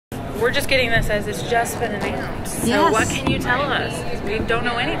we're just getting this as it's just been announced. So what can you tell us? We don't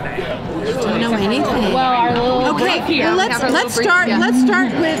know anything. Don't know anything. Well, our little well, let's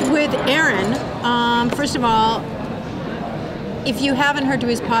start with Aaron. First of all, if you haven't heard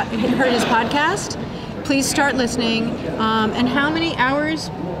his podcast, please start listening. And how many hours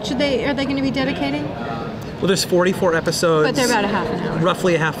are they going to be dedicating? Well, there's 44 episodes. But they're about a half an hour.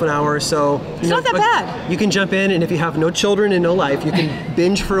 Roughly a half an hour, so... It's not that bad. You can jump in, and if you have no children and no life, you can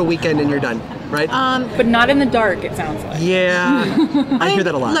binge for a weekend and you're done, right? But not in the dark, it sounds like. Yeah, I hear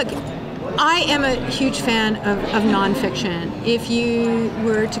that a lot. Look, I am a huge fan of nonfiction. If you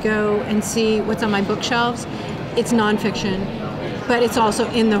were to go and see what's on my bookshelves, it's nonfiction, but it's also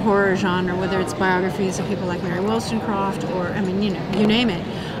in the horror genre, whether it's biographies of people like Mary Wollstonecraft or, I mean, you name it.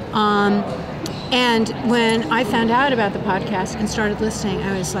 And when I found out about the podcast and started listening,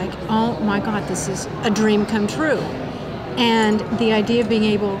 I was like, oh my God, this is a dream come true. And the idea of being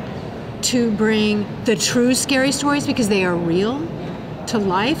able to bring the true scary stories, because they are real, to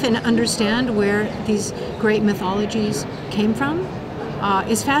life and understand where these great mythologies came from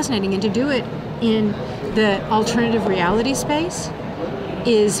is fascinating. And to do it in the alternative reality space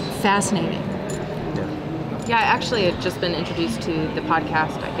is fascinating. Yeah, I actually had just been introduced to the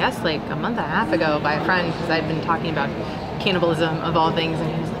podcast, I guess, like a month and a half ago by a friend, because I'd been talking about cannibalism of all things, and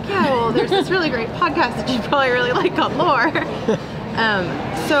he was like, yeah, well, there's this really great podcast that you'd probably really like called Lore.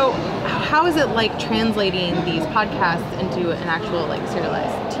 So how is it like translating these podcasts into an actual like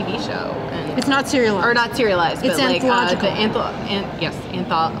serialized TV show? And, it's not serialized. Or not serialized, it's but like anthological.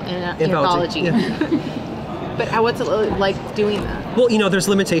 Anthology. Yeah. But what's it like doing that? Well, there's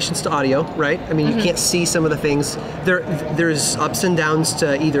limitations to audio, right? I mean, you can't see some of the things. There's ups and downs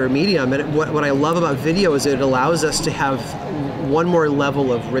to either medium. And what I love about video is it allows us to have one more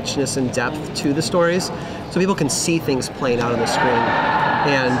level of richness and depth to the stories, so people can see things playing out on the screen.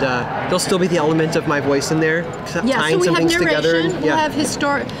 And there'll still be the element of my voice in there, tying some things together. We'll have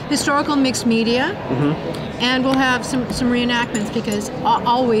historical mixed media, and we'll have some reenactments, because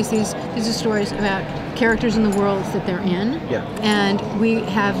always these are stories about characters in the worlds that they're in, and we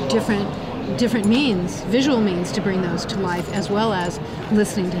have different means, visual means, to bring those to life, as well as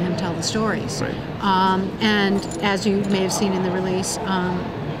listening to him tell the stories. Right. And as you may have seen in the release,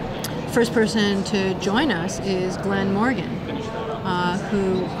 first person to join us is Glenn Morgan,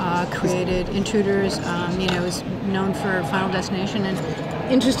 who created Intruders, is known for Final Destination,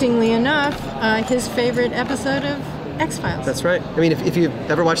 and interestingly enough, his favorite episode of X-Files. That's right. I mean, if you've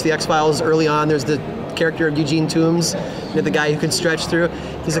ever watched the X-Files, early on, there's the character of Eugene Toombs, the guy who can stretch through.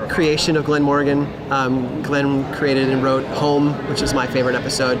 He's a creation of Glenn Morgan. Glenn created and wrote Home, which is my favorite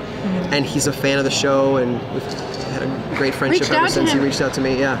episode, and he's a fan of the show, and we've had a great friendship ever since he reached out to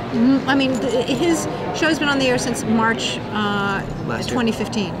me. Yeah. I mean, his show's been on the air since March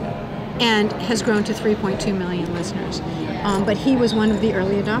 2015, and has grown to 3.2 million listeners. But he was one of the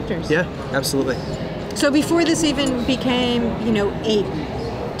early adopters. Yeah, absolutely. So before this even became, a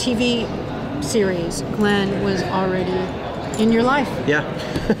TV series, Glenn was already in your life. Yeah.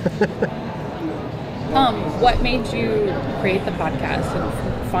 What made you create the podcast and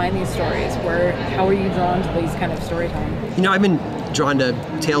find these stories? How were you drawn to these kind of storytelling? I've been drawn to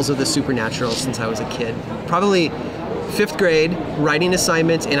tales of the supernatural since I was a kid. Probably 5th grade, writing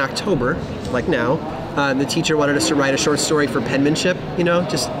assignment in October, like now. The teacher wanted us to write a short story for penmanship,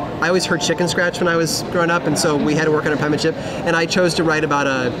 I always heard chicken scratch when I was growing up, and so we had to work on our penmanship. And I chose to write about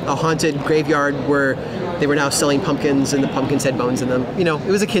a haunted graveyard where they were now selling pumpkins, and the pumpkins had bones in them. It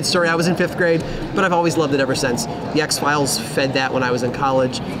was a kid's story. I was in 5th grade, but I've always loved it ever since. The X-Files fed that when I was in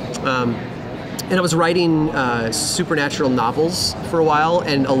college. And I was writing supernatural novels for a while,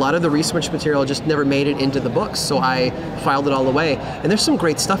 and a lot of the research material just never made it into the books, so I filed it all away. And there's some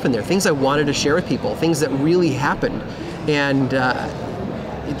great stuff in there, things I wanted to share with people, things that really happened. And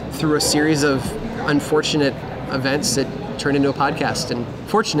through a series of unfortunate events, it turned into a podcast, and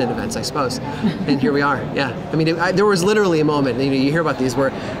fortunate events, I suppose. And here we are, yeah. I mean, there was literally a moment, you hear about these,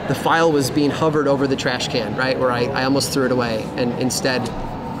 where the file was being hovered over the trash can, right, where I almost threw it away, and instead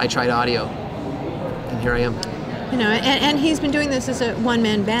I tried audio. And here I am. And he's been doing this as a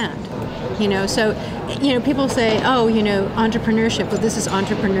one-man band. So people say, entrepreneurship. Well, this is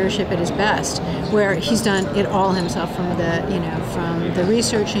entrepreneurship at its best, where he's done it all himself, from the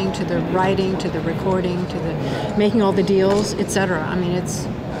researching to the writing to the recording to the making all the deals, etc. I mean, it's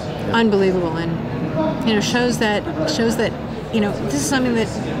unbelievable, and shows that this is something that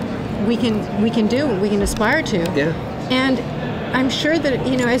we can do, we can aspire to. Yeah. And I'm sure that,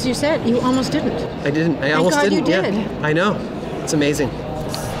 as you said, you almost didn't. I didn't. I almost didn't. You did. Yeah. I know. It's amazing.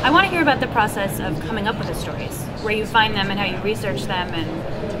 I want to hear about the process of coming up with the stories, where you find them and how you research them and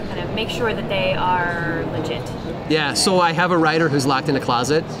kind of make sure that they are legit? Yeah, so I have a writer who's locked in a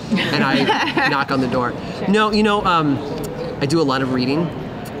closet, and I knock on the door. No, I do a lot of reading,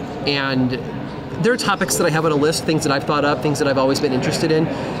 and there are topics that I have on a list, things that I've thought up, things that I've always been interested in,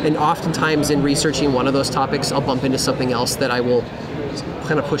 and oftentimes in researching one of those topics, I'll bump into something else that I will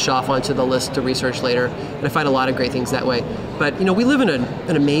kind of push off onto the list to research later, and I find a lot of great things that way. But we live in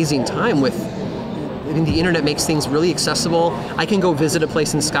an amazing time with, I think the internet makes things really accessible. I can go visit a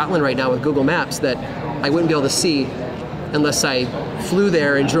place in Scotland right now with Google Maps that I wouldn't be able to see unless I flew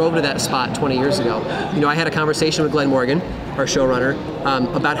there and drove to that spot 20 years ago. I had a conversation with Glenn Morgan, our showrunner,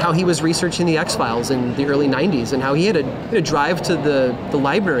 about how he was researching the X-Files in the early 90s and how he had to drive to the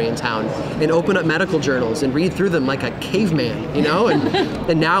library in town and open up medical journals and read through them like a caveman,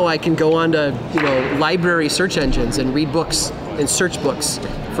 and now I can go on to library search engines and read books and search books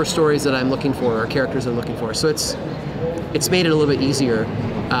for stories that I'm looking for or characters I'm looking for. So it's made it a little bit easier.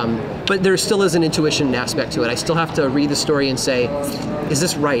 But there still is an intuition aspect to it. I still have to read the story and say, is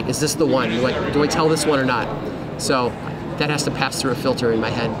this right? Is this the one? Do I tell this one or not? So that has to pass through a filter in my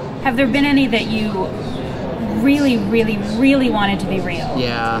head. Have there been any that you really, really, really wanted to be real?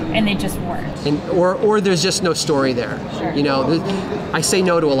 Yeah. And they just weren't? Or there's just no story there. Sure. I say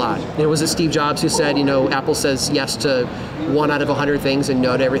no to a lot. Was it Steve Jobs who said, Apple says yes to 1 out of 100 things and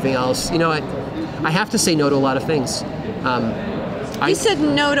no to everything else? I have to say no to a lot of things. He said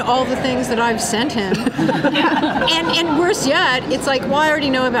no to all the things that I've sent him. and worse yet, it's like, well, I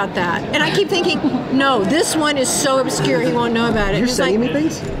already know about that. And I keep thinking, no, this one is so obscure he won't know about it. You're sending me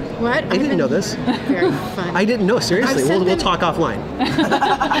things? What? I didn't know this. Very fun. I didn't know, seriously. We'll talk offline.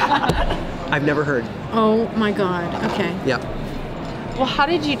 I've never heard. Oh my God, okay. Yep. Well, how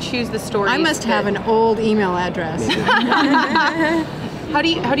did you choose the stories? I must have an old email address. How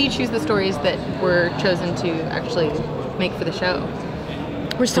do you choose the stories that were chosen to actually make for the show?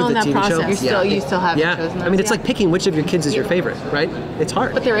 We're still in that TV show? process. You still haven't chosen them? It's like picking which of your kids is your favorite, right? It's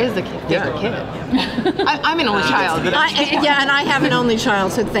hard. But there is a favorite kid. I'm an only child. and I have an only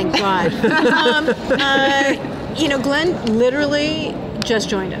child, so thank God. Glenn literally just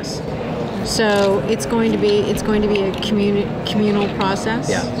joined us, so it's going to be a communal process.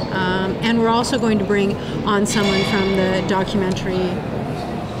 Yeah. And we're also going to bring on someone from the documentary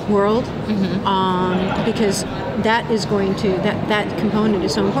world, because that is going to that component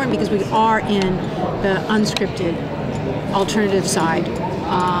is so important, because we are in the unscripted alternative side.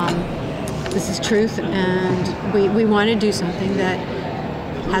 This is truth, and we want to do something that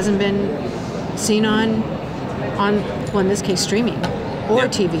hasn't been seen on well, in this case, streaming or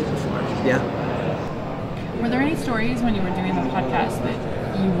TV before. Yeah. Were there any stories when you were doing the podcast that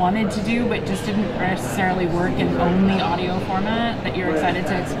you wanted to do but just didn't necessarily work in only audio format that you're excited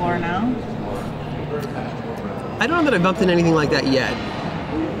to explore now? I don't know that I've bumped into anything like that yet.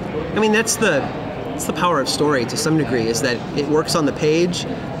 I mean, that's the power of story to some degree, is that it works on the page,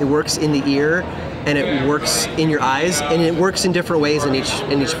 it works in the ear, and it works in your eyes, and it works in different ways in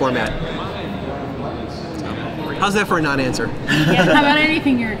each format. How's that for a non-answer? Yeah, how about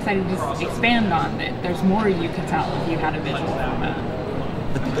anything you're excited to expand on that there's more you could tell if you had a visual format?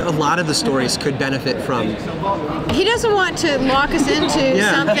 A lot of the stories could benefit from. He doesn't want to lock us into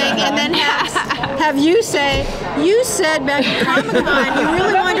something and then have you say, you said back at Comic-Con you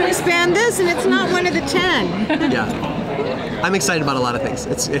really wanted to expand this and it's not one of the 10. Yeah. I'm excited about a lot of things.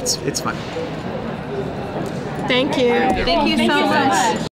 It's fun. Thank you. Thank you so much.